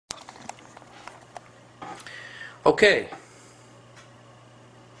Okay.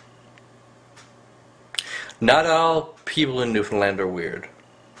 Not all people in Newfoundland are weird.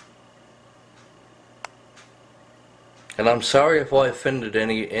 And I'm sorry if I offended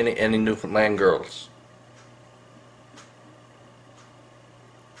any Newfoundland girls.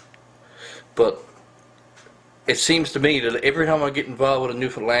 But it seems to me that every time I get involved with a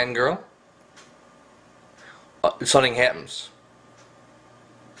Newfoundland girl, something happens.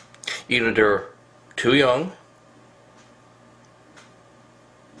 Either they're too young,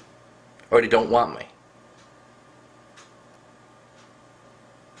 or they don't want me.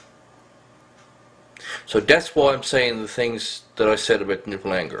 So that's why I'm saying the things that I said about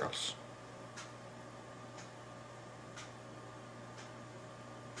Newfoundland girls.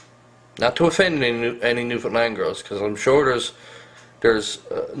 Not to offend any Newfoundland girls, because I'm sure there's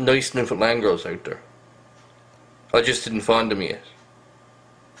nice Newfoundland girls out there. I just didn't find them yet.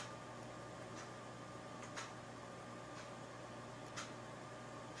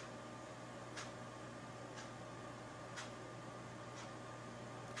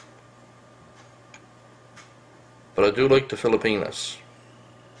 But I do like the Filipinas.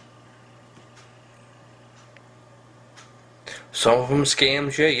 Some of them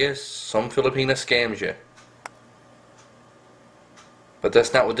scams you, yes. Some Filipina scams you. But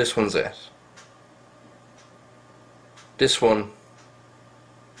that's not what this one's at. This one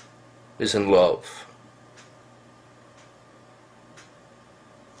is in love.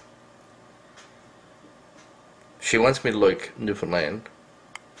 She wants me to like Newfoundland.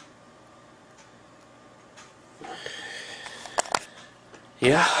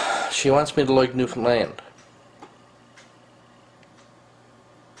 Yeah, she wants me to like Newfoundland.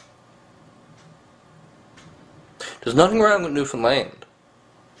 There's nothing wrong with Newfoundland.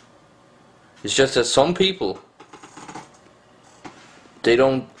 It's just that some people they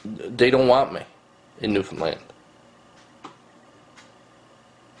don't want me in Newfoundland.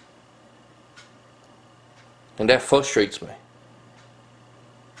 And that frustrates me.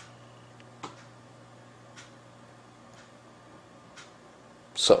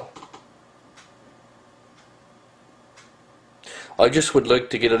 So I just would like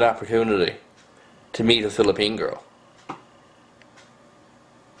to get an opportunity to meet a Philippine girl.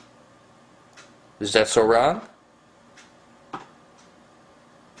 Is that so wrong?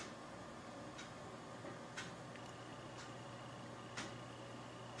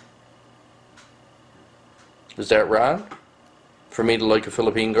 Is that wrong for me to like a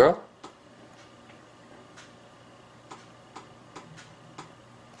Philippine girl?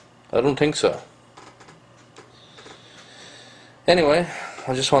 I don't think so. Anyway,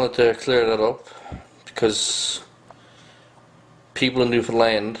 I just wanted to clear that up because people in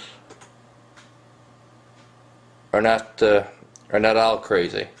Newfoundland are not all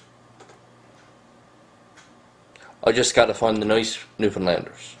crazy. I just gotta find the nice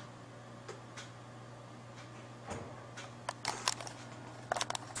Newfoundlanders.